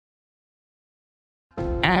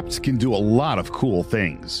Apps can do a lot of cool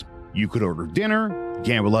things. You could order dinner,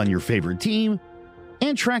 gamble on your favorite team,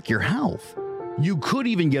 and track your health. You could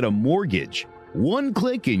even get a mortgage. One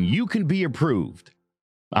click and you can be approved.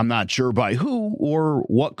 I'm not sure by who or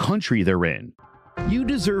what country they're in. You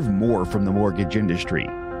deserve more from the mortgage industry.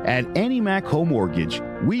 At AnyMac Home Mortgage,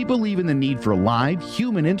 we believe in the need for live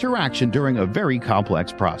human interaction during a very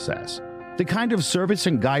complex process. The kind of service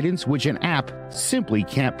and guidance which an app simply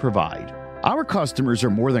can't provide. Our customers are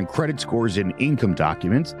more than credit scores and income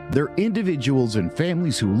documents. They're individuals and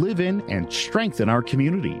families who live in and strengthen our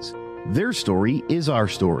communities. Their story is our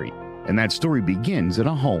story, and that story begins in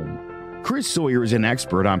a home. Chris Sawyer is an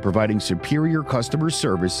expert on providing superior customer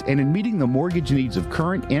service and in meeting the mortgage needs of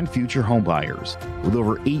current and future home buyers. With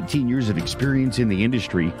over 18 years of experience in the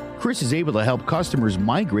industry, Chris is able to help customers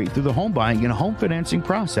migrate through the home buying and home financing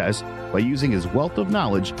process by using his wealth of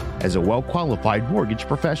knowledge as a well-qualified mortgage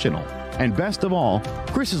professional. And best of all,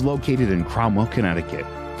 Chris is located in Cromwell, Connecticut,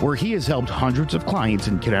 where he has helped hundreds of clients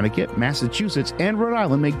in Connecticut, Massachusetts, and Rhode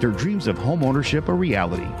Island make their dreams of home ownership a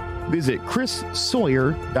reality. Visit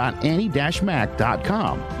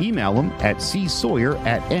chrissawyer.any-mac.com. Email him at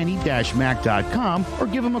csawyer@any-mac.com or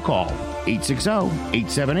give him a call,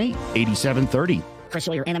 860-878-8730. Chris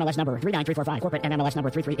Sawyer, NMLS number 39345, corporate NMLS number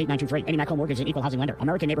 338923, AnyMac Home Mortgage, an equal housing lender,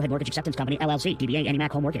 American Neighborhood Mortgage Acceptance Company, LLC, DBA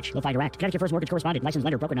AnyMac Home Mortgage, LoFi Direct, Connecticut First Mortgage Correspondent, License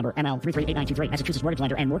Lender, Broker Number ML 338923, Massachusetts Mortgage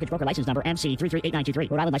Lender and Mortgage Broker License Number MC 338923,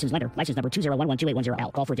 Rhode Island License Lender, License Number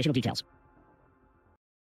 201128110L. Call for additional details.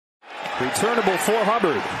 Returnable for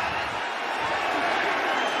Hubbard.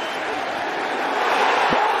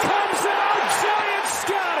 Ball comes out, Giants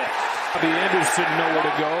got it! Bobby Anderson nowhere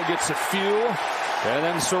to go, gets a few. And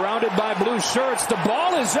then surrounded by blue shirts, the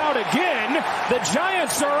ball is out again. The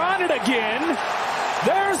Giants are on it again.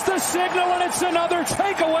 There's the signal, and it's another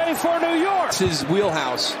takeaway for New York. It's his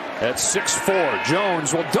wheelhouse. At 6'4",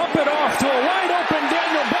 Jones will dump it off to a wide-open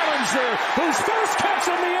Daniel Bellinger, whose first catch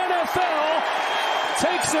in the NFL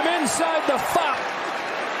takes him inside the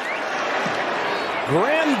 5.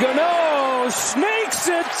 Graham Gano snakes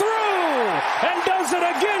it through and does it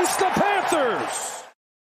against the Panthers.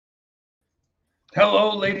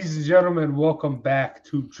 Hello, ladies and gentlemen. Welcome back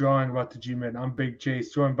to Drawing About the G-Men. I'm Big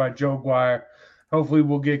Chase, joined by Joe Guire. Hopefully,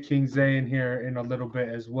 we'll get King Zay in here in a little bit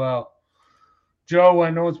as well. Joe, I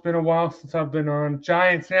know it's been a while since I've been on.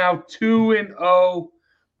 Giants now 2-0.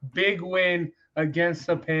 Big win against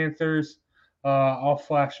the Panthers. I'll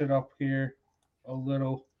flash it up here a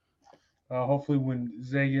little. Hopefully, when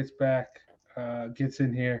Zay gets back, gets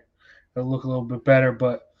in here, it'll look a little bit better.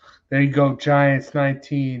 But there you go. Giants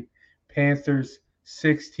 19. Panthers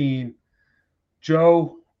 16.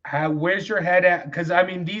 Joe, where's your head at? Because, I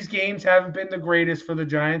mean, these games haven't been the greatest for the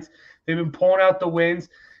Giants. They've been pulling out the wins.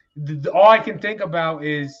 All I can think about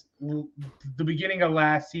is the beginning of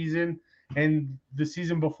last season and the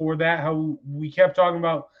season before that, how we kept talking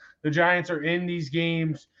about the Giants are in these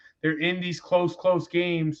games. They're in these close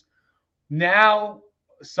games. Now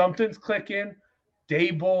something's clicking.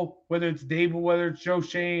 Dable, whether it's Joe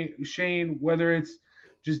Shane, whether it's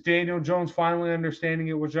just Daniel Jones finally understanding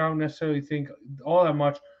it, which I don't necessarily think all that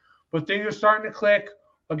much. But things are starting to click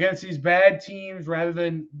against these bad teams rather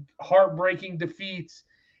than heartbreaking defeats.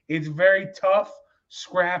 It's very tough,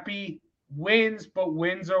 scrappy wins, but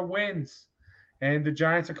wins are wins. And the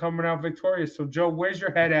Giants are coming out victorious. So, Joe, where's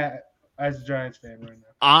your head at as a Giants fan right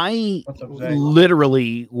now? I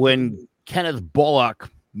literally, when Kenneth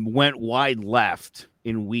Bullock went wide left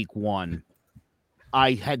in week 1,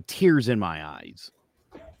 I had tears in my eyes.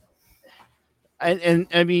 And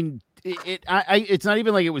I mean, it's not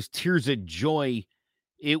even like it was tears of joy.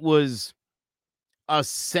 It was a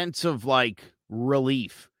sense of like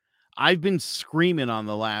relief. I've been screaming on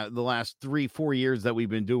the last 3-4 years that we've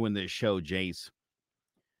been doing this show, Jace.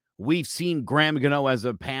 We've seen Graham Gano as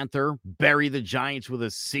a Panther bury the Giants with a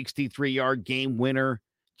 63-yard game winner.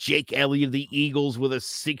 Jake Elliott of the Eagles with a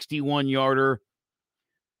 61-yarder.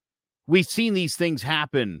 We've seen these things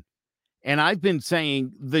happen. And I've been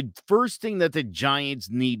saying the first thing that the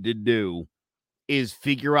Giants need to do is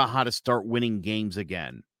figure out how to start winning games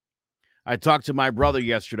again. I talked to my brother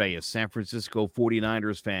yesterday, a San Francisco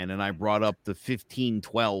 49ers fan, and I brought up the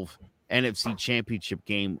 15-12 NFC Championship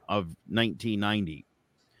game of 1990.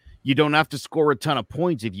 You don't have to score a ton of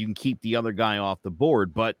points if you can keep the other guy off the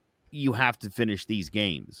board, but you have to finish these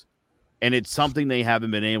games. And it's something they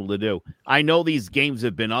haven't been able to do. I know these games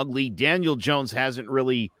have been ugly. Daniel Jones hasn't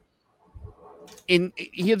really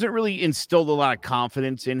instilled a lot of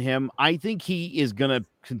confidence in him. I think he is going to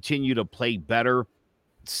continue to play better.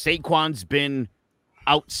 Saquon's been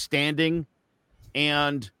outstanding,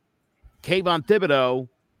 and Kayvon Thibodeau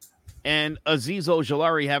and Azeez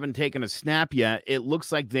Ojulari haven't taken a snap yet. It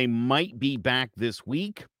looks like they might be back this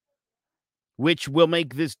week, which will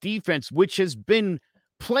make this defense, which has been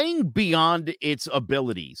playing beyond its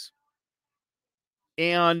abilities.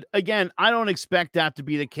 And again, I don't expect that to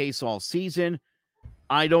be the case all season.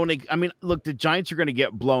 Look, the Giants are going to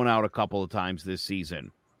get blown out a couple of times this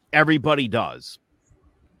season. Everybody does.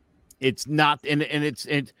 It's not, and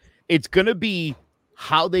it's going to be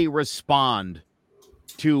how they respond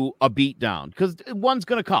to a beatdown, because one's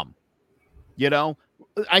going to come.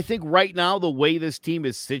 I think right now, the way this team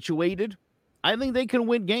is situated, I think they can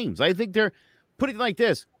win games. I think they're putting it like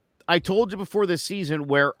this. I told you before this season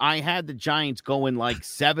where I had the Giants going like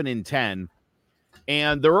 7-10,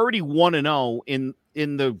 and they're already 1-0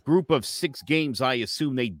 in the group of 6 games I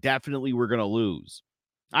assume they definitely were going to lose.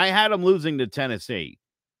 I had them losing to Tennessee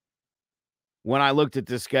when I looked at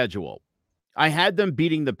the schedule. I had them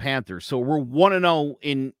beating the Panthers, so we're 1-0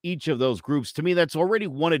 in each of those groups. To me, that's already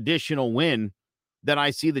one additional win that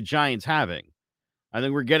I see the Giants having. I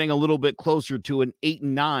think we're getting a little bit closer to an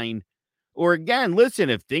 8-9. Or again, listen,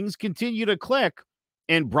 if things continue to click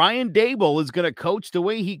and Brian Daboll is going to coach the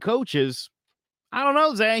way he coaches, I don't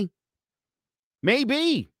know, Zay.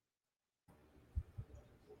 Maybe.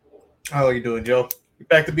 How are you doing, Joe? You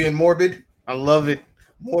back to being morbid? I love it.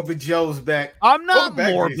 Morbid Joe's back. I'm not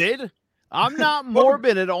morbid. I'm not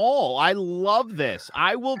morbid at all. I love this.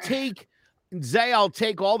 I will take, Zay, I'll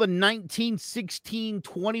take all the 19, 16,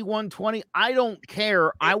 21, 20. I don't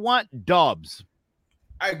care. I want dubs.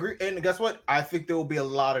 I agree. And guess what? I think there will be a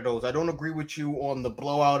lot of those. I don't agree with you on the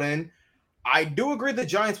blowout end. I do agree the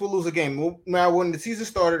Giants will lose a game. Now, when the season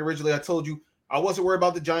started originally, I told you I wasn't worried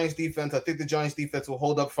about the Giants defense. I think the Giants defense will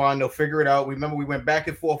hold up fine. They'll figure it out. Remember, we went back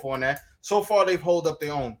and forth on that. So far, they've held up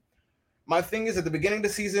their own. My thing is, at the beginning of the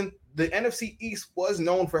season, the NFC East was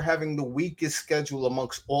known for having the weakest schedule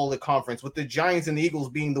amongst all the conference, with the Giants and the Eagles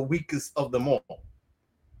being the weakest of them all.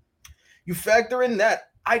 You factor in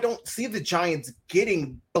that, I don't see the Giants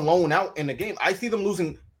getting blown out in a game. I see them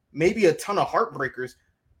losing maybe a ton of heartbreakers,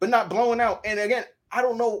 but not blowing out. And again, I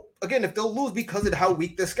don't know, again, if they'll lose because of how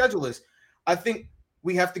weak their schedule is. I think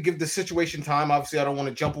we have to give the situation time. Obviously, I don't want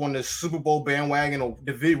to jump on the Super Bowl bandwagon or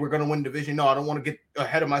we're going to win division. No, I don't want to get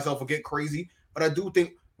ahead of myself or get crazy. But I do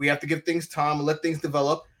think we have to give things time and let things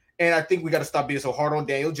develop. And I think we got to stop being so hard on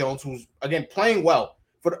Daniel Jones, who's, again, playing well.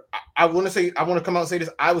 But I want to come out and say this.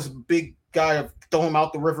 I was a big guy of throw him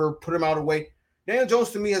out the river, put him out of the way. Daniel Jones,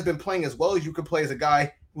 to me, has been playing as well as you could play as a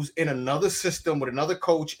guy who's in another system with another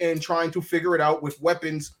coach and trying to figure it out with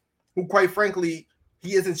weapons who, quite frankly,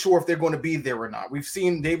 he isn't sure if they're going to be there or not. We've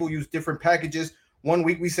seen Daboll use different packages. One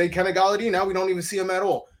week we say Kenny Golladay, now we don't even see him at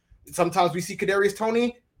all. Sometimes we see Kadarius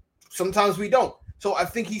Toney, sometimes we don't. So I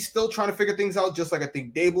think he's still trying to figure things out, just like I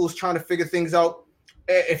think Daboll is trying to figure things out.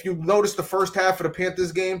 If you notice the first half of the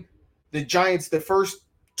Panthers game, the Giants, the first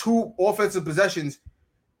 2 offensive possessions,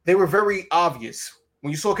 they were very obvious. When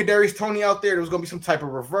you saw Kadarius Toney out there was going to be some type of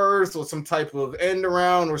reverse or some type of end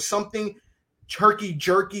around or something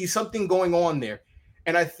jerky, something going on there.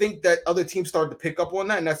 And I think that other teams started to pick up on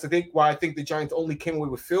that. And that's why I think the Giants only came away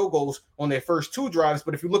with field goals on their first 2 drives.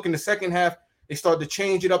 But if you look in the second half, they started to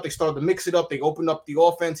change it up. They started to mix it up. They opened up the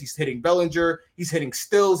offense. He's hitting Bellinger. He's hitting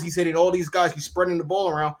Stills. He's hitting all these guys. He's spreading the ball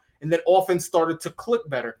around. And then offense started to click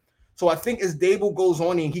better. So I think as Daboll goes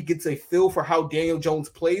on and he gets a feel for how Daniel Jones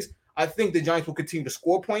plays, I think the Giants will continue to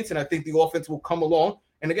score points. And I think the offense will come along.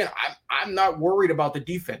 And again, I'm not worried about the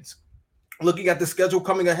defense. Looking at the schedule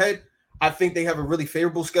coming ahead, I think they have a really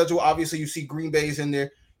favorable schedule. Obviously, you see Green Bay's in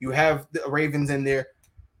there. You have the Ravens in there.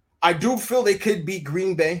 I do feel they could beat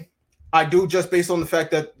Green Bay. I do, just based on the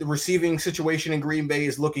fact that the receiving situation in Green Bay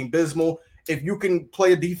is looking abysmal. If you can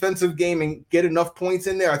play a defensive game and get enough points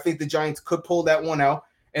in there, I think the Giants could pull that one out.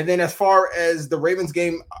 And then as far as the Ravens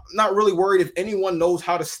game, I'm not really worried if anyone knows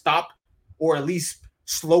how to stop or at least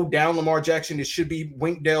slow down Lamar Jackson. It should be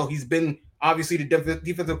Wink Dale. He's been obviously the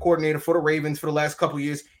defensive coordinator for the Ravens for the last couple of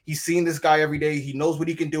years. He's seen this guy every day. He knows what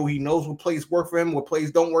he can do. He knows what plays work for him, what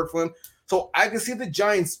plays don't work for him. So I can see the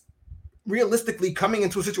Giants realistically coming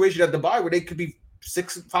into a situation at the bye where they could be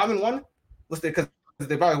 5-1. Because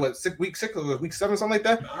they probably week 6 or week 7, something like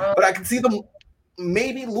that. But I can see them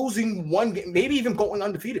maybe losing one game, maybe even going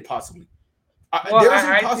undefeated, possibly.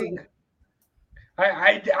 I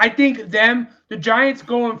think the Giants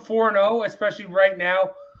going 4-0, especially right now.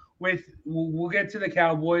 We'll get to the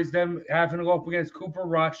Cowboys, them having to go up against Cooper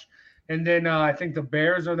Rush, and then I think the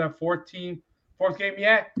Bears are that fourth game.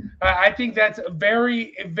 Yeah, I think that's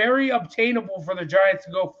very, very obtainable for the Giants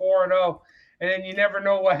to go 4-0, and then you never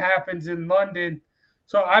know what happens in London.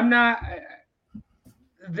 So I'm not.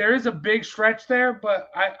 there is a big stretch there, but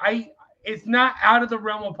it's not out of the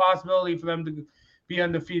realm of possibility for them to be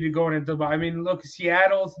undefeated going into the. I mean, look,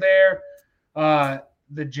 Seattle's there.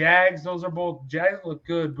 The Jags, Jags look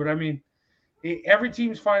good, but I mean, every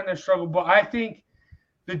team's finding their struggle. But I think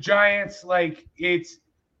the Giants, like, it's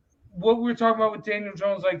what we were talking about with Daniel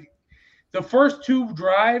Jones. Like, the first 2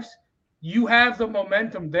 drives, you have the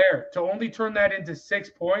momentum there to only turn that into 6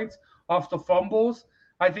 points off the fumbles.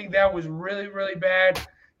 I think that was really, really bad.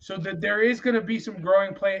 So that there is going to be some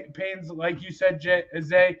growing pains, like you said,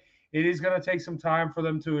 Zay. It is going to take some time for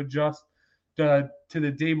them to adjust to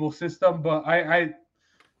the Dable system. But I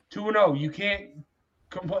 2-0. You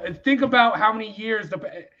can't think about how many years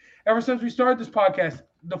ever since we started this podcast,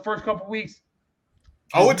 the first couple weeks.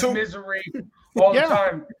 0-2 misery all the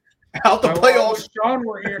time. Out the playoffs. Sean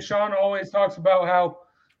were here. Sean always talks about how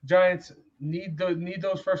Giants need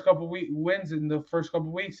those first couple wins in the first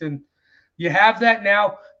couple weeks, and you have that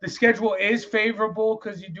now. The schedule is favorable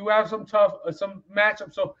because you do have some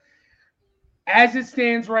matchups. So as it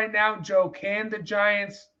stands right now, Joe, can the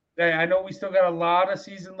Giants? I know we still got a lot of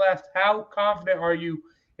season left. How confident are you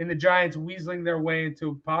in the Giants weaseling their way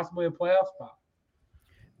into possibly a playoff spot?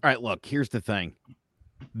 All right, look, here's the thing.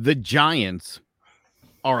 The Giants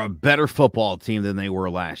are a better football team than they were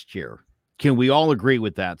last year. Can we all agree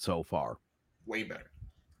with that so far? Way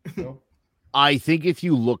better. I think if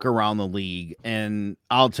you look around the league, and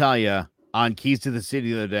I'll tell you, on Keys to the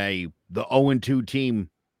City the other day, the 0-2 team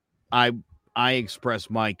I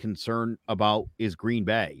expressed my concern about is Green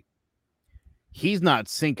Bay. He's not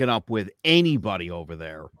syncing up with anybody over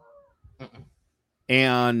there.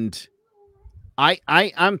 And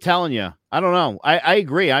I'm telling you, I don't know. I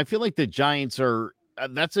agree. I feel like the Giants are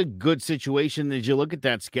that's a good situation. As you look at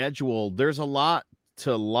that schedule, there's a lot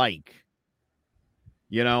to like.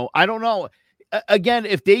 You know, I don't know. Again,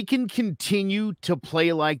 if they can continue to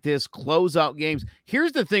play like this, close out games.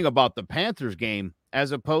 Here's the thing about the Panthers game,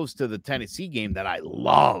 as opposed to the Tennessee game that I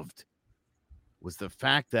loved, was the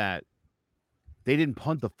fact that they didn't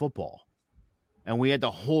punt the football. And we had to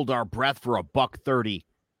hold our breath for $130.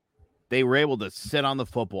 They were able to sit on the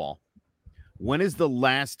football. When is the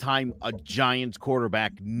last time a Giants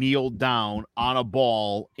quarterback kneeled down on a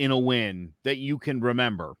ball in a win that you can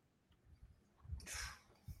remember?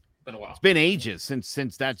 Been a while. It's been ages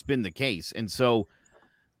since that's been the case. And so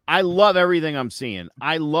I love everything I'm seeing.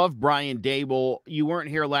 I love Brian Daboll. You weren't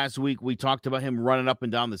here last week. We talked about him running up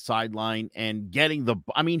and down the sideline and getting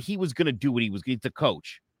he was going to do what he's the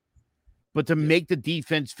coach. But to make the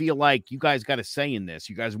defense feel like you guys got a say in this,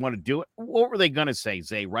 you guys want to do it. What were they going to say,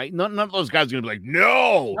 Zay, right? None of those guys are going to be like,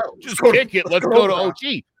 no, just kick it. Let's go to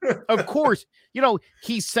OT. Of course,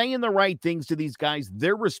 he's saying the right things to these guys.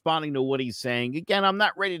 They're responding to what he's saying. Again, I'm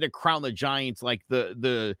not ready to crown the Giants like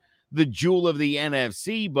the jewel of the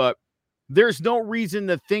NFC, but there's no reason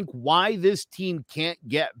to think why this team can't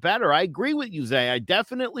get better. I agree with you, Zay. I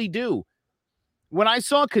definitely do. When I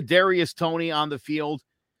saw Kadarius Toney on the field,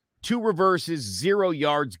 2 reverses, 0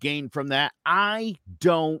 yards gained from that, I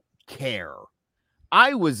don't care.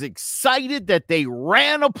 I was excited that they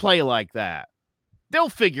ran a play like that. They'll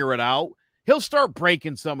figure it out. He'll start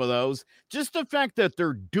breaking some of those. Just the fact that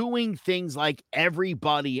they're doing things like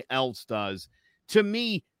everybody else does, to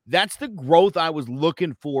me, that's the growth I was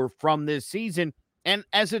looking for from this season. And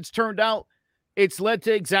as it's turned out, it's led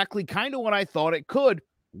to exactly kind of what I thought it could,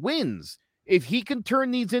 wins. If he can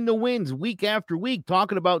turn these into wins week after week,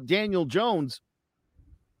 talking about Daniel Jones,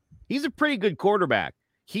 he's a pretty good quarterback.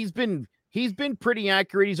 He's been pretty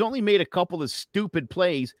accurate. He's only made a couple of stupid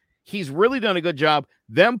plays. He's really done a good job.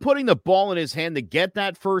 Them putting the ball in his hand to get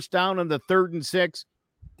that first down on the 3rd and 6.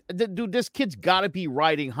 Dude, this kid's got to be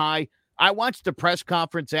riding high. I watched the press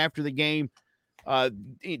conference after the game.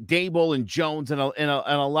 Daboll and Jones and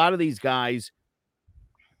a lot of these guys,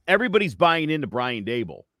 everybody's buying into Brian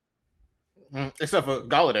Daboll. Except for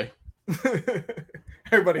Golladay.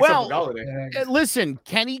 Everybody except for Golladay. Listen,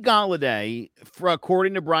 Kenny Golladay,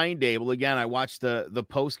 according to Brian Daboll, again, I watched the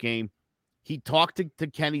post game. He talked to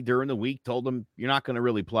Kenny during the week, told him, you're not going to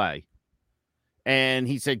really play. And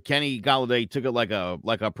he said Kenny Golladay took it like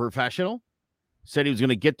a professional, said he was going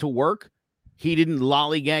to get to work. He didn't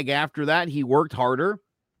lollygag after that. He worked harder.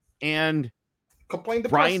 And complained to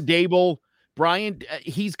Brian Daboll,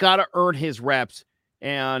 he's got to earn his reps.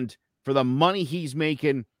 And for the money he's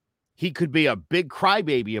making, he could be a big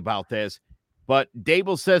crybaby about this. But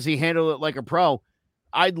Daboll says he handled it like a pro.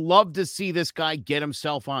 I'd love to see this guy get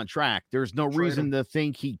himself on track. There's no reason to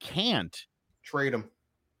think he can't. Trade him.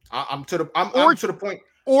 I'm to the point.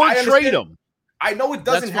 Or trade him. I know it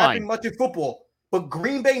doesn't happen much in football, but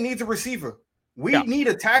Green Bay needs a receiver. We need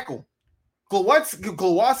a tackle.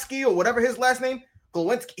 Glowacki or whatever his last name,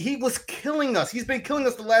 Glowinski, he was killing us. He's been killing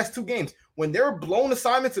us the last 2 games. When they're blown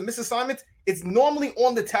assignments and misassignments, it's normally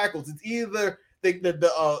on the tackles. It's either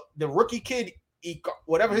the rookie kid,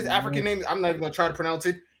 whatever his African name is, I'm not even going to try to pronounce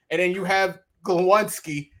it, and then you have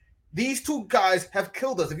Glowinski. These 2 guys have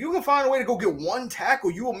killed us. If you can find a way to go get 1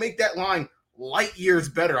 tackle, you will make that line light years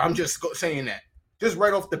better. I'm just saying that. Just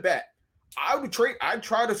right off the bat. I'd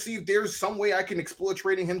try to see if there's some way I can explore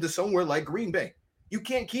trading him to somewhere like Green Bay. You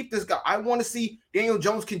can't keep this guy. I want to see Daniel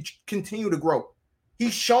Jones continue to grow.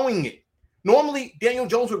 He's showing it. Normally, Daniel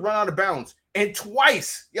Jones would run out of bounds. And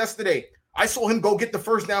twice yesterday, I saw him go get the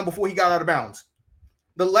first down before he got out of bounds.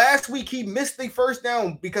 The last week, he missed the first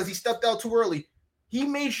down because he stepped out too early. He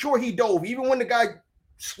made sure he dove. Even when the guy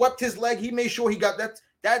swept his leg, he made sure he got that.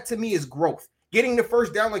 That, to me, is growth. Getting the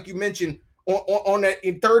first down, like you mentioned, on that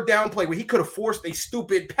in third down play where he could have forced a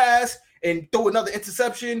stupid pass and throw another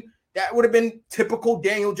interception. That would have been typical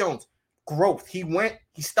Daniel Jones. Growth. He went,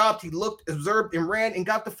 he stopped, he looked, observed, and ran and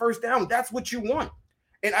got the first down. That's what you want.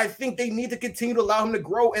 And I think they need to continue to allow him to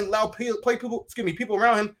grow and allow people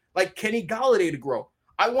around him like Kenny Golladay to grow.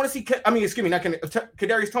 I want to see,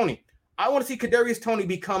 Kadarius Toney. I want to see Kadarius Toney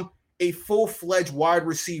become a full-fledged wide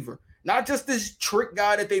receiver. Not just this trick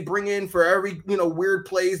guy that they bring in for every, weird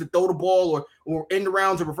plays to throw the ball or end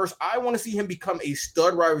rounds or reverse. I want to see him become a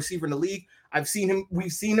stud wide receiver in the league.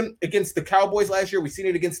 We've seen him against the Cowboys last year. We've seen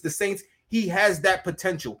it against the Saints. He has that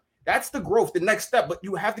potential. That's the growth, the next step. But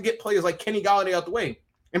you have to get players like Kenny Golladay out the way.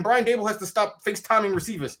 And Brian Dable has to stop FaceTiming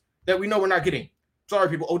receivers that we know we're not getting. Sorry,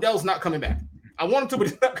 people. Odell's not coming back. I want him to, but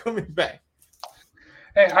he's not coming back.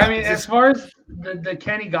 Hey, I mean, as far as the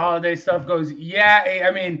Kenny Golladay stuff goes, yeah,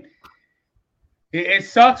 I mean, it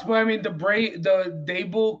sucks, but I mean, the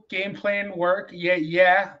Dable game plan work.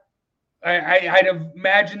 Yeah. I'd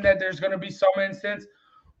imagine that there's going to be some instance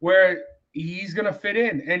where he's going to fit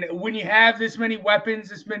in. And when you have this many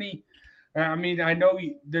weapons, I mean, I know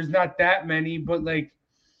there's not that many, but like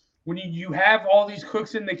when you have all these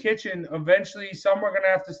cooks in the kitchen, eventually some are going to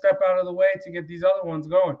have to step out of the way to get these other ones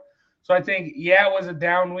going. So I think, it was a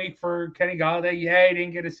down week for Kenny Golladay. Yeah, he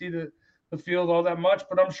didn't get to see the field all that much,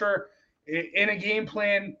 but I'm sure in a game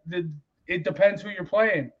plan, it depends who you're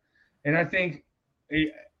playing. And I think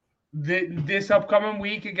this upcoming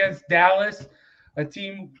week against Dallas, a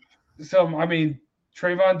team,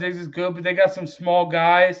 Trayvon Diggs is good, but they got some small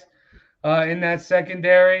guys in that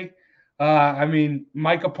secondary.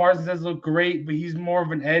 Micah Parsons does look great, but he's more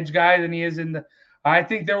of an edge guy than he is I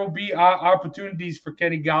think there will be opportunities for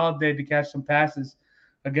Kenny Golladay to catch some passes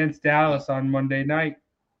against Dallas on Monday night.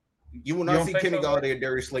 You will not see Kenny Golladay and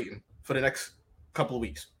Darius Slayton for the next couple of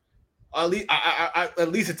weeks. At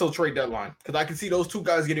least until trade deadline, because I can see those 2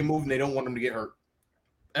 guys getting moved and they don't want them to get hurt.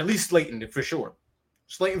 At least Slayton for sure.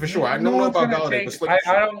 I don't know about Golladay, but Slayton.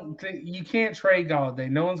 I don't think you can't trade Golladay.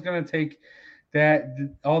 No one's going to take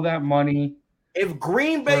all that money. If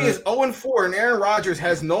Green Bay is 0-4 and Aaron Rodgers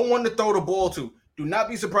has no one to throw the ball to, do not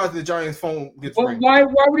be surprised if the Giants' phone gets ring. Why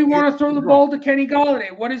would he want to throw the ball to Kenny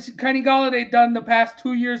Golladay? What has Kenny Golladay done the past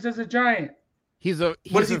 2 years as a Giant? He's a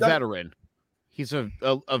veteran. He's a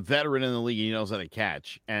veteran in the league. He knows how to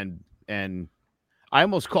catch. And I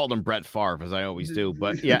almost called him Brett Favre, as I always do.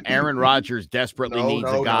 But, yeah, Aaron Rodgers desperately needs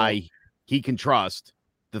a guy he can trust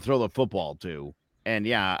to throw the football to. And,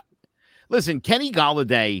 yeah, listen, Kenny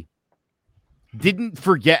Golladay didn't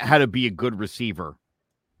forget how to be a good receiver.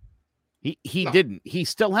 He didn't. He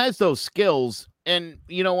still has those skills. And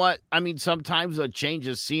you know what? I mean, sometimes a change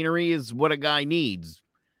of scenery is what a guy needs.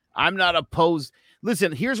 I'm not opposed.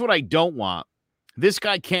 Listen, here's what I don't want. This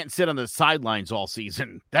guy can't sit on the sidelines all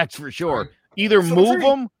season. That's for sure. Either move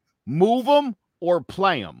him, or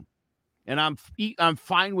play him. And I'm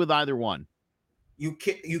fine with either one. You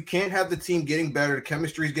can't have the team getting better. The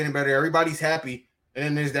chemistry's getting better. Everybody's happy. And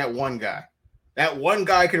then there's that one guy. That one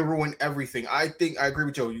guy can ruin everything. I think I agree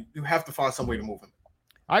with Joe. You have to find some way to move him.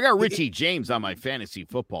 I got Richie James on my fantasy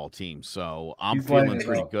football team, so I'm feeling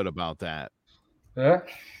pretty good about that. Yeah.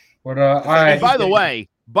 But all right. By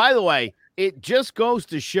the way, it just goes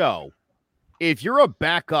to show if you're a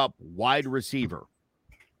backup wide receiver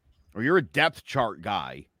or you're a depth chart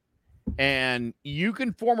guy and you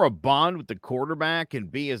can form a bond with the quarterback and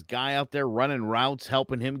be his guy out there running routes,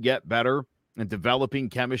 helping him get better and developing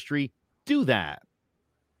chemistry, do that.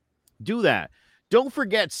 Don't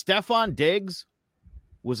forget Stephon Diggs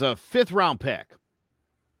was a 5th-round pick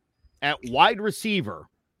at wide receiver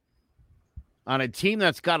on a team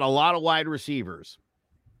that's got a lot of wide receivers.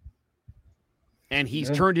 And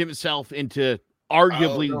he's turned himself into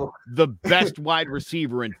arguably the best wide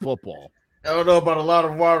receiver in football. I don't know about a lot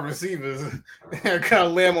of wide receivers. I kind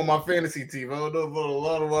of lamb on my fantasy team. I don't know about a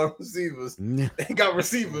lot of wide receivers. They got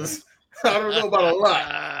receivers. I don't know about a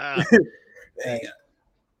lot.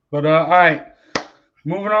 But all right,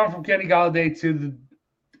 moving on from Kenny Golladay to the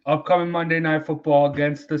upcoming Monday Night Football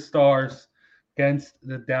against the Stars, against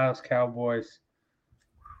the Dallas Cowboys.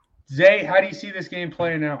 Zay, how do you see this game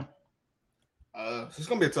playing out? It's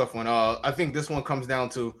gonna be a tough one. I think this one comes down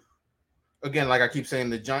to, again, like I keep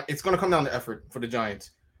saying, it's gonna come down to effort for the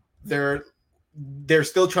Giants. They're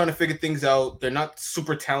still trying to figure things out. They're not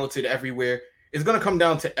super talented everywhere. It's gonna come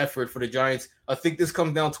down to effort for the Giants. I think this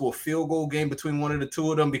comes down to a field goal game between one of the two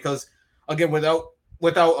of them because, again, without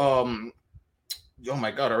oh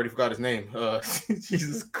my God, I already forgot his name.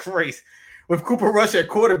 Jesus Christ, with Cooper Rush at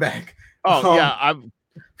quarterback. Oh yeah, I'm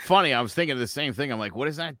funny. I was thinking the same thing. I'm like, what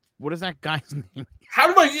is that? What is that guy's name?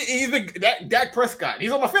 How do I even Dak Prescott?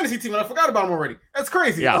 He's on my fantasy team and I forgot about him already. That's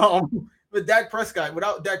crazy. Yeah. But Dak Prescott,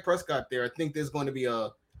 without Dak Prescott there, I think there's going to be I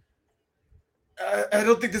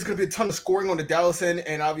don't think there's going to be a ton of scoring on the Dallas end,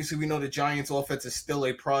 and obviously we know the Giants' offense is still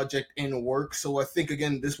a project in work. So I think,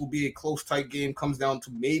 again, this will be a close, tight game. Comes down to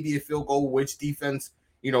maybe a field goal, which defense,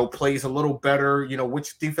 plays a little better,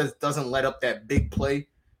 which defense doesn't let up that big play.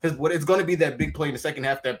 Because it's going to be that big play in the second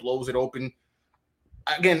half that blows it open.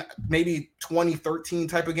 Again, maybe 2013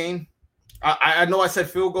 type of game. I know I said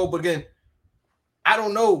field goal, but again, I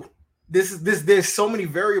don't know. There's so many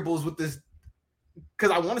variables with this.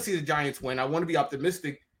 Because I want to see the Giants win. I want to be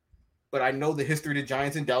optimistic, but I know the history the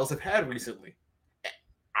Giants and Dallas have had recently.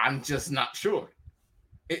 I'm just not sure.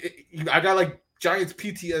 I got like Giants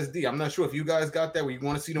PTSD. I'm not sure if you guys got that where you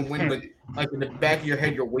want to see them win, but like in the back of your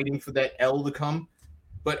head, you're waiting for that L to come.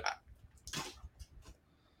 But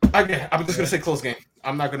I'm just gonna say close game.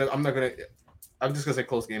 I'm just gonna say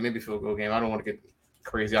close game. Maybe field goal game. I don't want to get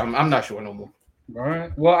crazy. I'm not sure no more. All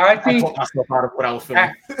right. Well, I think talked myself out of what I was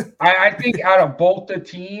feeling. I think out of both the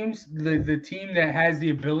teams, the team that has the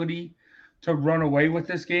ability to run away with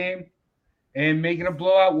this game and make it a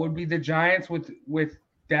blowout would be the Giants with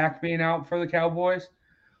Dak being out for the Cowboys.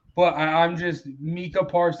 But I'm just Micah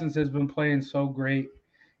Parsons has been playing so great.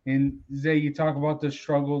 And Zay, you talk about the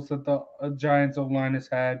struggles that the Giants O-line has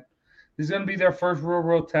had. This is going to be their first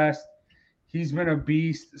real test. He's been a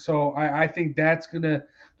beast. So I think that's going to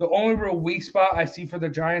 – the only real weak spot I see for the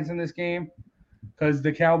Giants in this game, because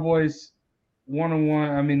the Cowboys 1-1,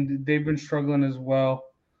 I mean, they've been struggling as well.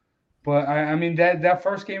 But, I mean, that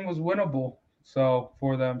first game was winnable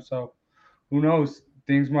for them. So, who knows?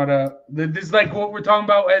 Things might have – this is like what we're talking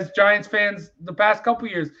about as Giants fans the past couple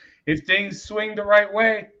years. If things swing the right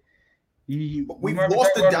way, we've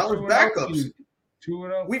lost the Dallas backups.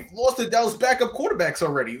 2-0. We've lost the Dallas backup quarterbacks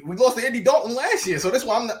already. We lost to Andy Dalton last year, so that's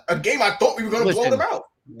why a game I thought we were going to blow them out.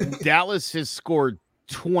 Dallas has scored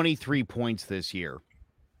 23 points this year.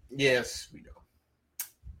 Yes, we know.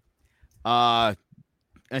 I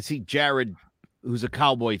see Jared, who's a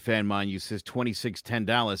Cowboy fan, mind you, says 26-10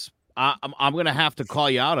 Dallas. I'm going to have to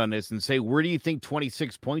call you out on this and say, where do you think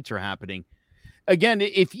 26 points are happening? Again,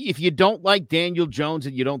 if you don't like Daniel Jones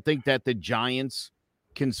and you don't think that the Giants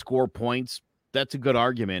can score points, that's a good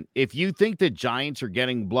argument. If you think the Giants are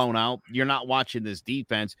getting blown out, you're not watching this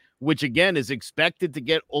defense, which, again, is expected to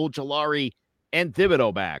get Ojulari and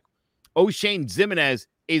Thibodeau back. O'Shane Ximines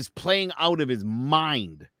is playing out of his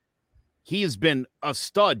mind. He has been a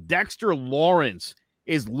stud. Dexter Lawrence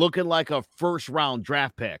is looking like a first-round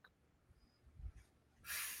draft pick.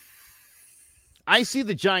 I see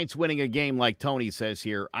the Giants winning a game like Tony says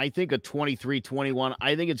here. I think a 23-21.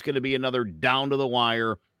 I think it's going to be another down to the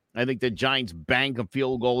wire. I think the Giants bank a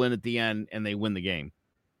field goal in at the end, and they win the game.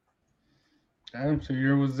 Damn, so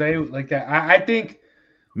you're with Zay like that. I think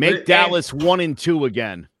make Dallas 1-2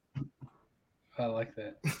 again. I like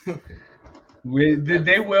that.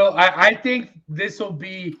 They will. I think this will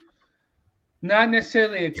be not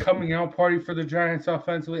necessarily a coming out party for the Giants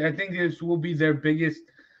offensively. I think this will be their biggest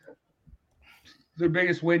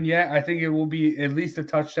win yet. I think it will be at least a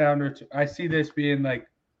touchdown or two. I see this being like,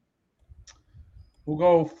 we'll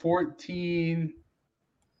go 14-24.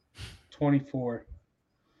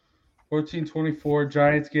 14-24.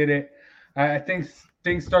 Giants get it. I think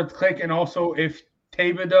things start to click. And also, if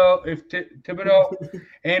Thibodeau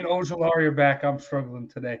and Ojulari are back, I'm struggling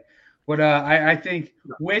today. But I think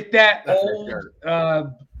with that old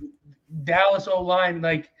Dallas O-line,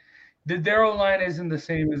 like their O-line isn't the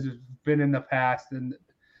same as it's been in the past. And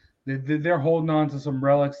they're holding on to some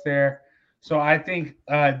relics there. So I think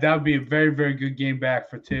that would be a very, very good game back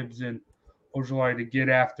for Tibbs and Ojulari to get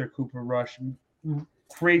after Cooper Rush and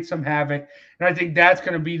create some havoc. And I think that's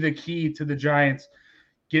going to be the key to the Giants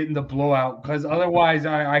getting the blowout, because otherwise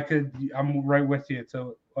I'm right with you. It's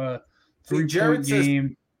a 3-point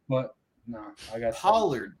game, but no, I got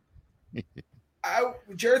Pollard.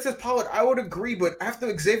 Jared says Pollard. I would agree, but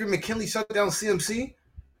after Xavier McKinley shut down CMC,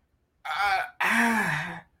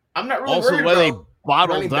 I'm not really Also, worried when they about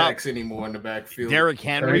bottled running up backs anymore in the backfield. Derrick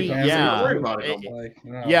Henry, I'm not worried about it no more.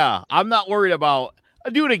 Yeah, I'm not worried about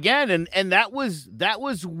do it again, and that was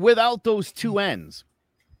without those two ends.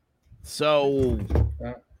 So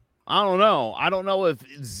I don't know. I don't know if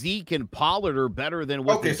Zeke and Pollard are better than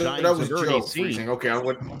what the Giants that was have already Joe seen. freezing. Okay, I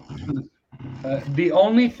would. The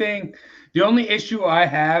only issue I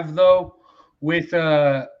have though with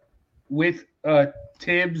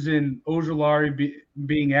Tibbs and Ojulari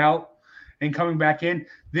being out and coming back in,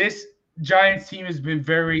 this Giants team has been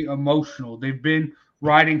very emotional. They've been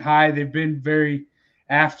riding high. They've been very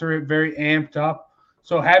after it, very amped up.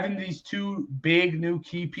 So having these two big new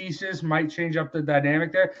key pieces might change up the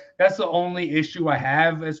dynamic there. That's the only issue I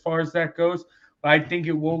have as far as that goes. But I think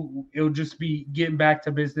it'll just be getting back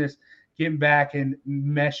to business, getting back and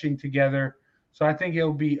meshing together. So I think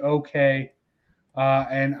it'll be okay.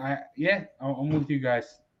 I'm with you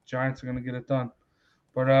guys. Giants are gonna get it done.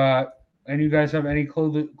 But and you guys have any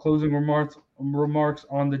closing remarks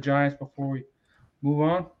on the Giants before we move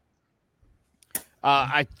on?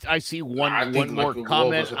 I see one more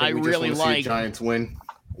comment. I really like Giants win.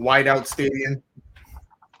 Whiteout Stadium.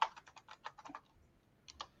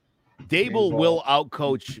 Dable will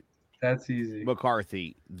outcoach. That's easy.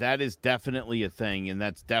 McCarthy. That is definitely a thing, and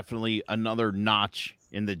that's definitely another notch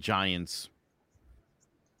in the Giants.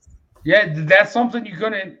 Yeah, that's something you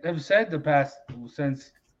couldn't have said the past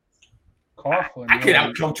since Coughlin. I could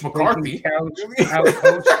outcoach McCarthy.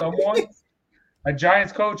 Outcoach someone. A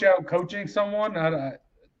Giants coach out coaching someone,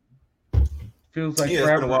 feels like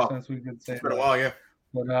forever since we could say. It's been a while, yeah.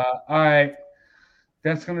 But all right,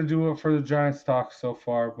 that's gonna do it for the Giants talk so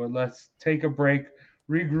far. But let's take a break,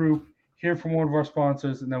 regroup, hear from one of our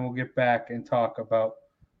sponsors, and then we'll get back and talk about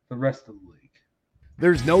the rest of the league.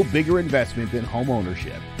 There's no bigger investment than home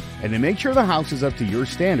ownership, and to make sure the house is up to your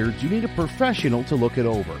standards, you need a professional to look it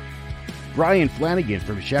over. Brian Flanagan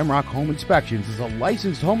from Shamrock Home Inspections is a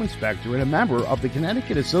licensed home inspector and a member of the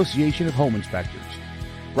Connecticut Association of Home Inspectors.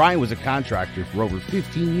 Brian was a contractor for over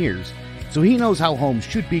 15 years, so he knows how homes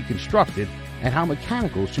should be constructed and how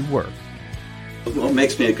mechanicals should work. What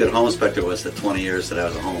makes me a good home inspector was the 20 years that I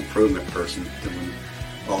was a home improvement person, doing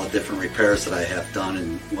all the different repairs that I have done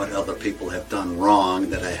and what other people have done wrong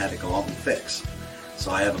that I had to go out and fix. So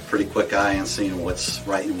I have a pretty quick eye on seeing what's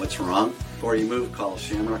right and what's wrong. Before you move, call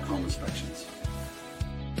Shamrock Home Inspections.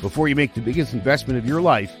 Before you make the biggest investment of your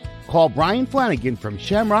life, call Brian Flanagan from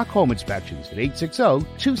Shamrock Home Inspections at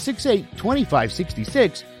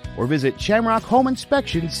 860-268-2566 or visit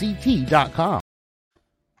shamrockhomeinspectionct.com.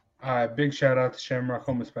 All right, big shout out to Shamrock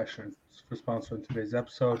Home Inspections for sponsoring today's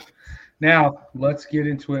episode. Now, let's get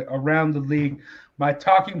into it. Around the league, my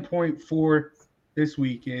talking point for this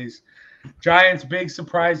week is Giants' big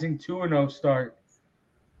surprising 2-0 start.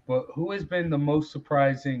 But who has been the most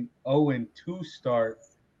surprising 0-2 start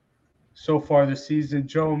so far this season?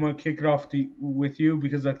 Joe, I'm going to kick it off with you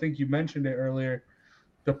because I think you mentioned it earlier.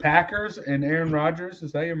 The Packers and Aaron Rodgers,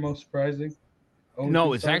 is that your most surprising?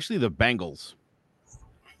 No, it's actually the Bengals.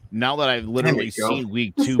 Now that I've literally seen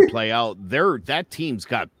week 2 play out, that team's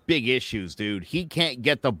got big issues, dude. He can't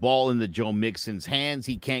get the ball into Joe Mixon's hands.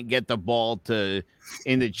 He can't get the ball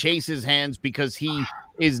into Chase's hands because he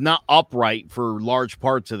is not upright for large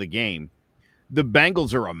parts of the game. The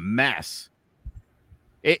Bengals are a mess.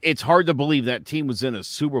 It's hard to believe that team was in a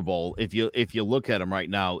Super Bowl. If you look at them right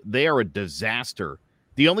now, they are a disaster.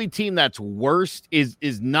 The only team that's worse is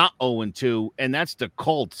not 0-2, and that's the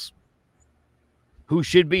Colts, who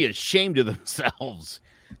should be ashamed of themselves.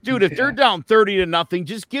 Dude, if they're down 30-0,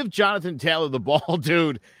 just give Jonathan Taylor the ball,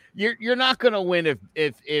 dude. You're not going to win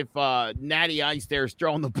if Natty Ice there is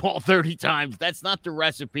throwing the ball 30 times. That's not the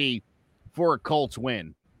recipe for a Colts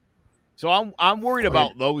win. So I'm worried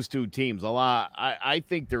about those two teams a lot. I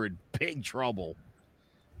think they're in big trouble.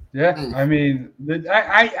 Yeah, I mean,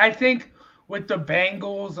 I think with the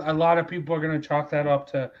Bengals, a lot of people are going to chalk that up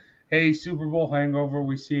to, hey, Super Bowl hangover.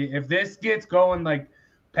 We see if this gets going like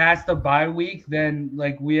past the bye week, then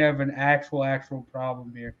like we have an actual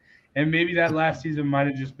problem here. And maybe that last season might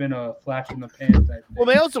have just been a flash in the pan type thing. Well,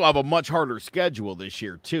 they also have a much harder schedule this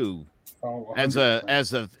year too. Oh, as a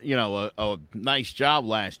a nice job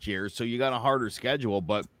last year, so you got a harder schedule,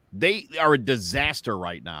 but they are a disaster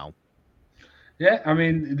right now. Yeah, I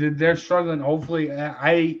mean they're struggling. Hopefully,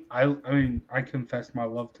 I mean I confessed my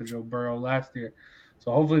love to Joe Burrow last year,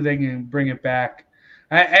 so hopefully they can bring it back.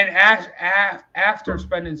 After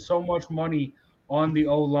spending so much money on the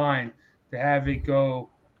O-line, to have it go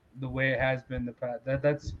the way it has been the past,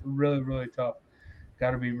 that's really, really tough.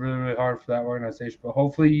 Got to be really, really hard for that organization. But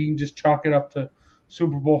hopefully you can just chalk it up to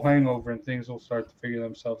Super Bowl hangover and things will start to figure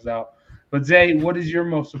themselves out. But Zay, what is your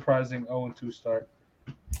most surprising 0-2 start?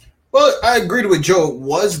 Well, I agreed with Joe. It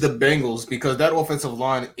was the Bengals because that offensive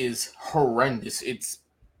line is horrendous. It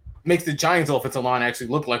makes the Giants' offensive line actually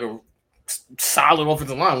look like a solid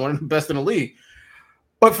offensive line, one of the best in the league.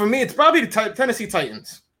 But for me, it's probably the Tennessee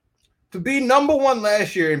Titans. To be number 1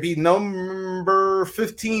 last year and be number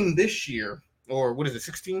 15 this year, or what is it,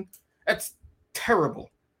 16? That's terrible.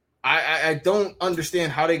 I don't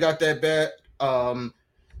understand how they got that bad.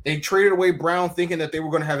 They traded away Brown thinking that they were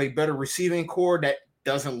going to have a better receiving core. That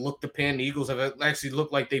doesn't look to pan. The Eagles have actually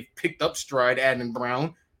looked like they've picked up stride adding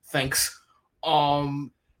Brown. Thanks.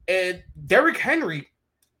 And Derrick Henry,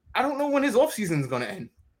 I don't know when his offseason is going to end.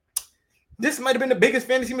 This might have been the biggest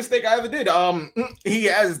fantasy mistake I ever did. He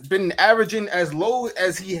has been averaging as low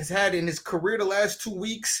as he has had in his career the last 2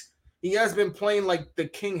 weeks. He has been playing like the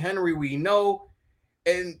King Henry we know.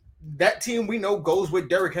 And that team we know goes with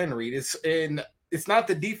Derrick Henry. It's not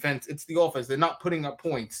the defense, it's the offense. They're not putting up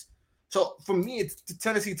points. So for me, it's the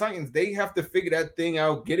Tennessee Titans. They have to figure that thing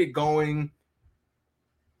out, get it going,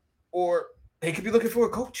 or they could be looking for a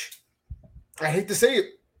coach. I hate to say it,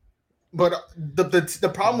 but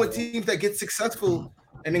the problem with teams that get successful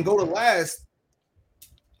and then go to last,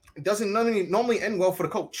 it doesn't normally end well for the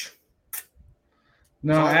coach.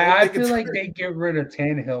 No, so I feel like they get rid of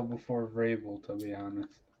Tannehill before Vrabel, to be honest.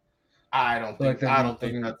 I don't think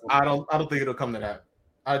it'll come to that.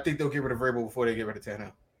 I think they'll get rid of Vrabel before they get rid of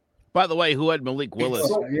Tannehill. By the way, who had Malik Willis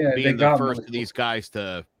being the first of these guys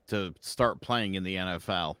to start playing in the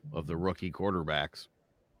NFL of the rookie quarterbacks?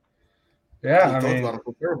 Yeah, talked about him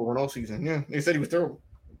terrible in all season. Yeah, they said he was terrible.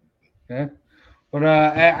 Yeah, but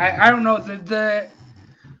I don't know.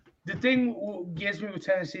 The thing gets me with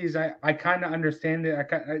Tennessee is I kind of understand it.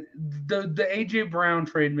 The AJ Brown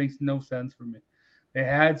trade makes no sense for me. They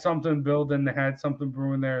had something building. They had something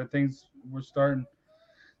brewing there. Things were starting.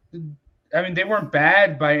 I mean, they weren't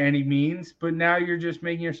bad by any means, but now you're just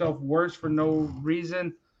making yourself worse for no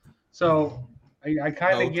reason. So I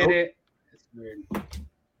kind of get it. It's weird.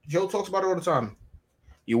 Joe talks about it all the time.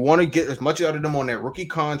 You want to get as much out of them on that rookie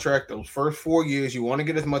contract, those first 4 years. You want to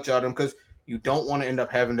get as much out of them because you don't want to end up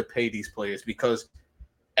having to pay these players because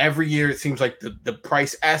every year it seems like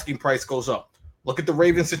the asking price goes up. Look at the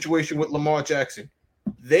Ravens situation with Lamar Jackson.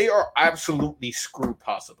 They are absolutely screwed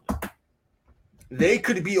possibly. They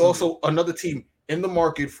could be also another team in the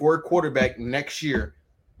market for a quarterback next year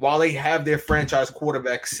while they have their franchise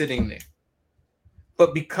quarterback sitting there.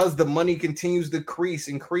 But because the money continues to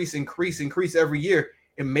increase every year,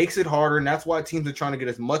 it makes it harder. And that's why teams are trying to get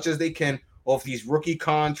as much as they can off these rookie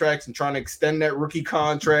contracts and trying to extend that rookie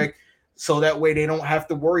contract so that way they don't have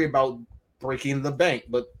to worry about breaking the bank.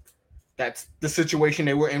 But that's the situation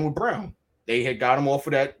they were in with Brown. They had got him off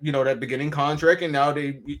of that, that beginning contract, and now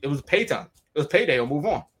it was pay time. It was payday or move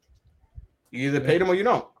on. You either paid them or you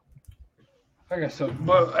don't. I guess so.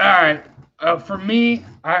 But all right. For me,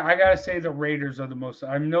 I gotta say the Raiders are the most.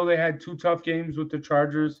 I know they had 2 tough games with the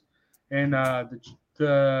Chargers and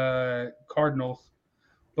the Cardinals,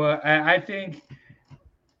 but I think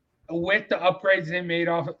with the upgrades they made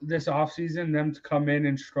off this offseason, them to come in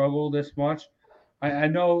and struggle this much. I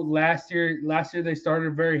know last year they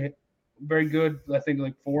started very, very good. I think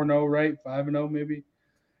like 4-0, right? 5-0 maybe,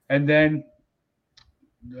 and then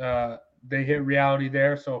they hit reality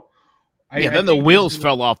there. So. Then the wheels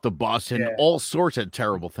fell off the bus and all sorts of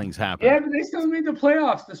terrible things happened. Yeah, but they still made the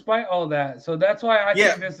playoffs despite all that. So that's why I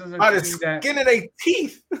think this is a team that skin in their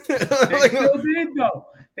teeth. They still did, though.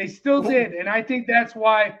 They still did, and I think that's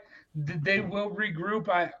why they will regroup.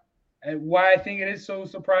 Why I think it is so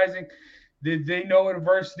surprising. They know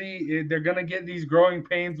adversity. They're going to get these growing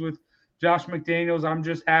pains with Josh McDaniels. I'm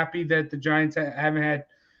just happy that the Giants haven't had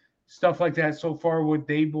stuff like that so far with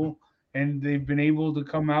Dable. And they've been able to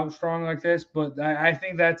come out strong like this. But I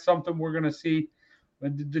think that's something we're going to see.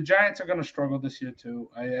 But the Giants are going to struggle this year, too.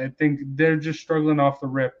 I think they're just struggling off the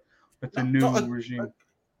rip with the new regime.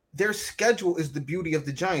 Their schedule is the beauty of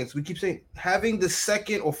the Giants. We keep saying having the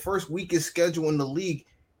second or first weakest schedule in the league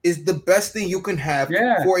is the best thing you can have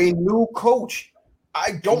for a new coach.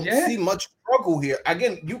 I don't see much struggle here.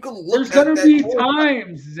 Again, you can look There's going to be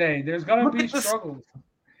times, Zay. There's going to be struggles.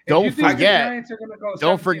 Don't forget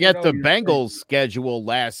the Bengals' schedule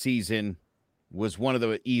last season was one of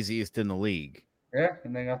the easiest in the league. Yeah,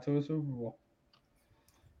 and they got to a Super Bowl.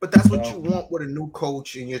 But that's what you want with a new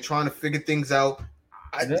coach, and you're trying to figure things out.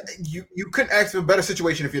 You couldn't ask for a better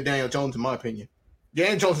situation if you're Daniel Jones, in my opinion.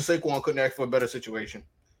 Daniel Jones and Saquon couldn't ask for a better situation.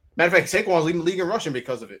 Matter of fact, Saquon's leading the league in rushing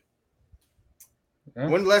because of it. Yeah.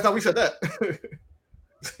 When the last time we said that?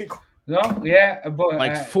 No, yeah, but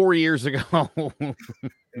like 4 years ago.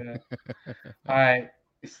 Yeah. All right,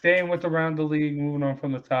 staying with around the league, moving on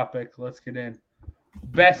from the topic, let's get in.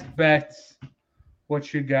 Best bets.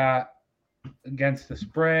 What you got against the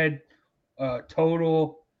spread?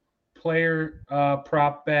 Total player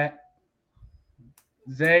prop bet.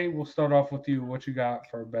 Zay, we'll start off with you. What you got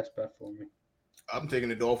for a best bet for me? I'm taking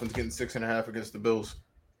the Dolphins getting 6.5 against the Bills.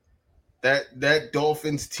 That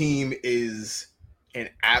Dolphins team is an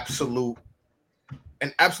absolute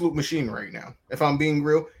machine right now. If I'm being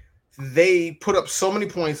real, they put up so many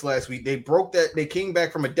points last week. They broke that. They came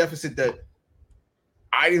back from a deficit that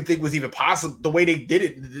I didn't think was even possible. The way they did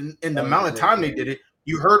it, in the amount of time they did it,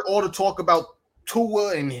 you heard all the talk about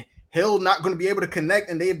Tua and Hill not going to be able to connect,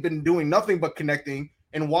 and they have been doing nothing but connecting.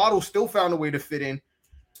 And Waddle still found a way to fit in.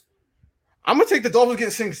 I'm gonna take the Dolphins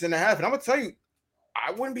getting 6.5, and I'm gonna tell you,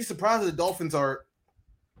 I wouldn't be surprised if the Dolphins are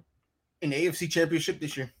in the AFC Championship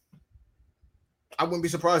this year. I wouldn't be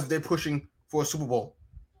surprised if they're pushing for a Super Bowl.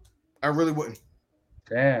 I really wouldn't.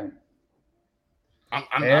 Damn.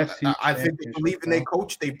 I think they believe in their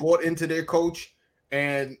coach. They bought into their coach,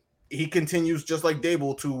 and he continues just like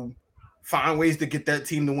Dable to find ways to get that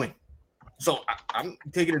team to win. So I'm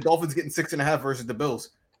taking the Dolphins getting 6.5 versus the Bills.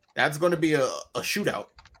 That's going to be a shootout.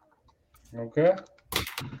 Okay.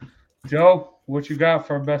 Joe, what you got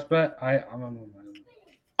for a best bet? I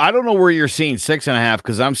don't know where you're seeing 6.5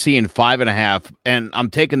 because I'm seeing 5.5, and I'm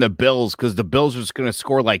taking the Bills because the Bills are just going to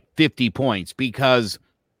score like 50 points because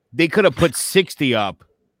they could have put 60 up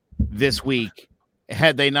this week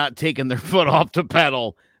had they not taken their foot off the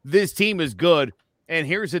pedal. This team is good, and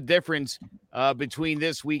here's the difference between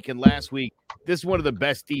this week and last week. This is one of the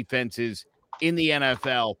best defenses in the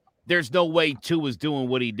NFL. There's no way Tua was doing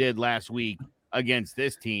what he did last week against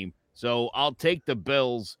this team. So I'll take the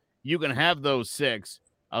Bills. You can have those 6.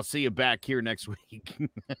 I'll see you back here next week.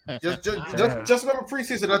 just remember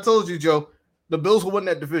preseason. I told you, Joe, the Bills will win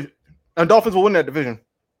that division, and Dolphins will win that division.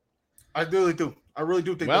 I really do. I really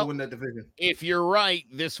do think they'll win that division. If you're right,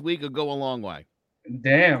 this week will go a long way.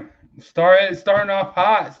 Damn, starting off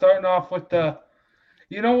hot. Starting off with the,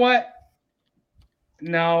 you know what?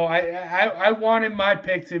 No, I wanted my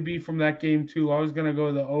pick to be from that game too. I was gonna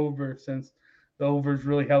go the over since the overs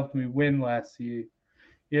really helped me win last year.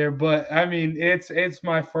 Yeah, but I mean it's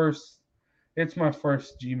my first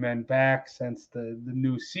G-Men back since the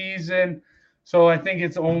new season. So I think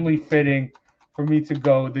it's only fitting for me to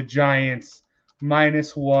go the Giants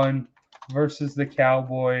 -1 versus the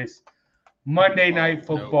Cowboys. Monday Night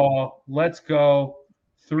Football. No. Let's go.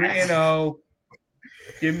 3-0.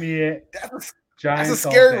 Give me it. Giants. That's a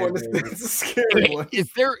scary one. It's a scary one.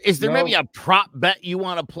 Is there maybe a prop bet you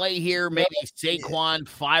want to play here? Maybe Saquon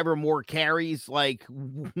 5 or more carries, like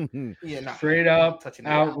straight up,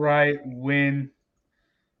 outright win.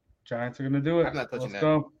 Giants are gonna do it. I'm not touching Let's that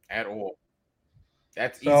go. at all.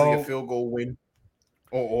 That's easily a field goal win,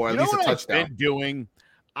 or at least a touchdown.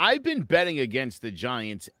 I've been betting against the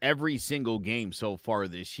Giants every single game so far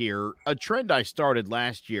this year. A trend I started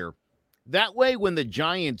last year. That way, when the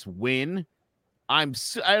Giants win, I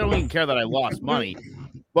don't even care that I lost money,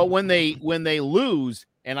 but when they lose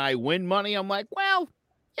and I win money, I'm like, well,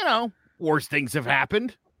 worse things have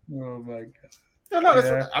happened. Oh my god! No,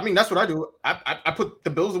 that's what I do. I put the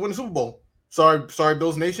Bills to win the Super Bowl. Sorry,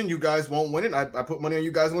 Bills Nation, you guys won't win it. I put money on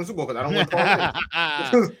you guys to win the Super Bowl because I don't want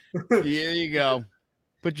to win. Here you go.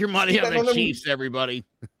 Put your money on the Chiefs, everybody.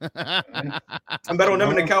 I'm betting on them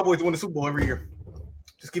and the Cowboys to win the Super Bowl every year.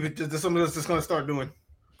 Just keep it. Just something that's just going to start doing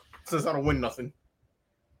since I don't win nothing.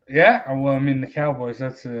 Yeah, well, I mean the Cowboys.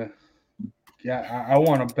 That's I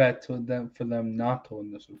want to bet for them not to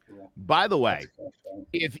win the Super Bowl. By the way,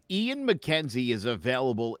 if Ian McKenzie is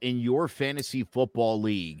available in your fantasy football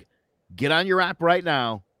league, get on your app right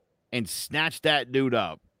now and snatch that dude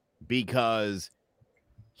up because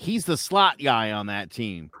he's the slot guy on that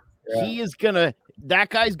team. Yeah. That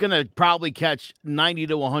guy's gonna probably catch 90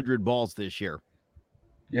 to 100 balls this year.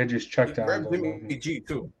 Yeah, just check down. Grab Jimmy G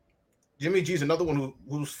too. Jimmy G's another one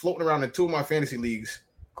who's floating around in 2 of my fantasy leagues.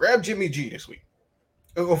 Grab Jimmy G this week.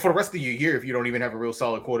 Or for the rest of your year if you don't even have a real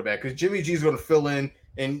solid quarterback. Because Jimmy G's going to fill in,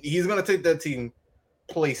 and he's going to take that team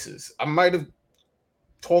places. I might have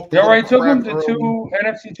talked about it. Took him to 2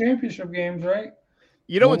 NFC Championship games, right?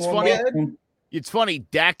 You know what's funny? It's funny.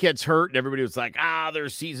 Dak gets hurt, and everybody was like, their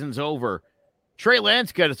season's over. Trey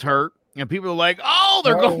Lance gets hurt, and people are like,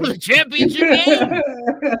 they're going to the championship game.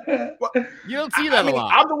 You don't see that a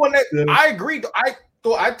lot. I'm the one that I agree.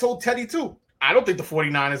 told Teddy too. I don't think the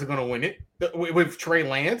 49ers are going to win it with Trey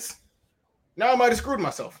Lance. Now I might have screwed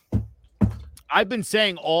myself. I've been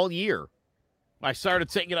saying all year. I started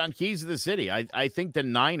saying it on Keys to the City. I think the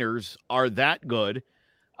Niners are that good.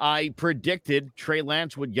 I predicted Trey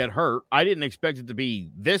Lance would get hurt. I didn't expect it to be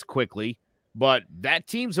this quickly, but that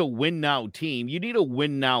team's a win-now team. You need a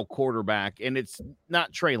win-now quarterback, and it's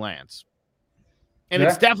not Trey Lance. And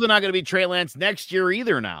it's definitely not going to be Trey Lance next year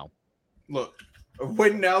either now. Look, a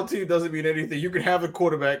win-now team doesn't mean anything. You can have a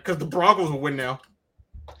quarterback because the Broncos will win now.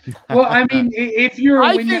 Well, I mean, if you're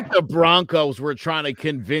I think the Broncos were trying to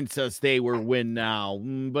convince us they were win now,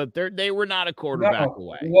 but they were not a quarterback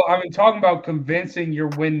away. Well, I mean, talking about convincing your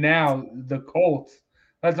win now, the Colts,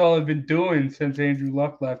 that's all they've been doing since Andrew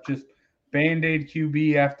Luck left, just Band-Aid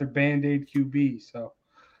QB after Band-Aid QB. So,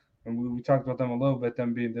 and we talked about them a little bit,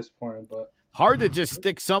 them being disappointed, but hard to just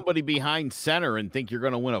stick somebody behind center and think you're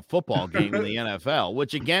going to win a football game in the NFL,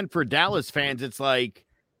 which again, for Dallas fans, it's like,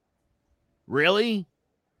 really?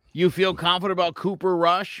 You feel confident about Cooper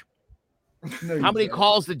Rush? no, How many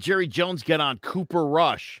calls did Jerry Jones get on Cooper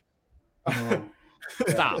Rush?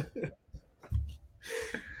 Stop.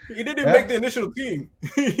 He didn't even make the initial team.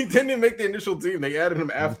 He didn't even make the initial team. They added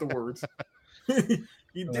him afterwards. He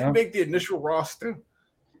didn't make the initial roster.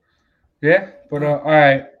 Yeah, but all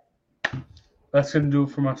right. That's going to do it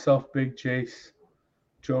for myself, Big Chase,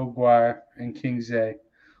 Joe Guire, and King Zay.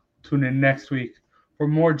 Tune in next week for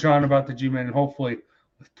more John About the G-Men, and hopefully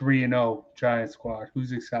 3-0 Giant squad.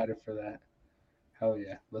 Who's excited for that? Hell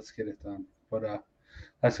yeah, let's get it done. But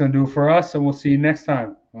that's going to do it for us, and we'll see you next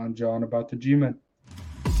time on John About the G-Men.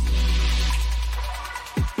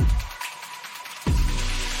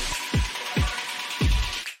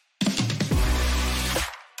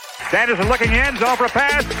 Sanderson looking in, zone for a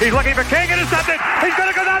pass. He's looking for King, intercepted. He's going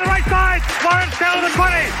to go down the right side. Lawrence down to the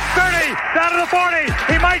 20, 30, down to the 40.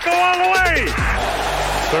 He might go all the way.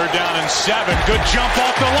 3rd down and 7. Good jump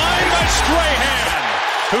off the line by Strahan,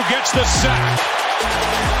 who gets the sack.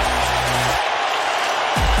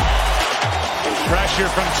 Pressure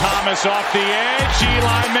from Thomas off the edge.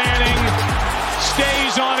 Eli Manning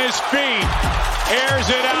stays on his feet. Airs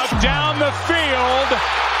it out down the field.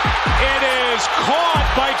 It is caught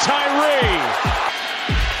by Tyree.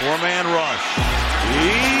 4-man rush.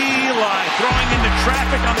 Eli throwing into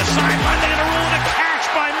traffic on the sideline. They're going to rule a catch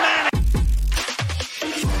by Manning.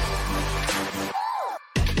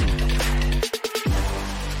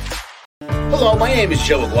 Hello, my name is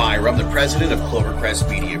Joe Aguirre. I'm the president of Clovercrest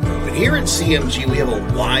Media Group. And here at CMG, we have a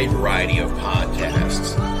wide variety of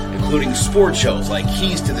podcasts, including sports shows like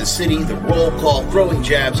Keys to the City, The Roll Call, Throwing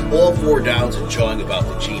Jabs, All Four Downs, and Jawing About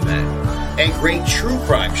the G-Men. And great true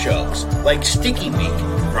crime shows like Sticky Week,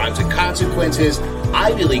 Crimes and Consequences,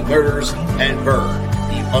 Ivy League Murders, and Bird,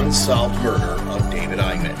 the unsolved murder of David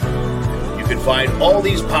Eichmann. You can find all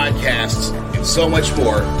these podcasts and so much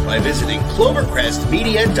more by visiting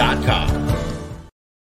ClovercrestMedia.com.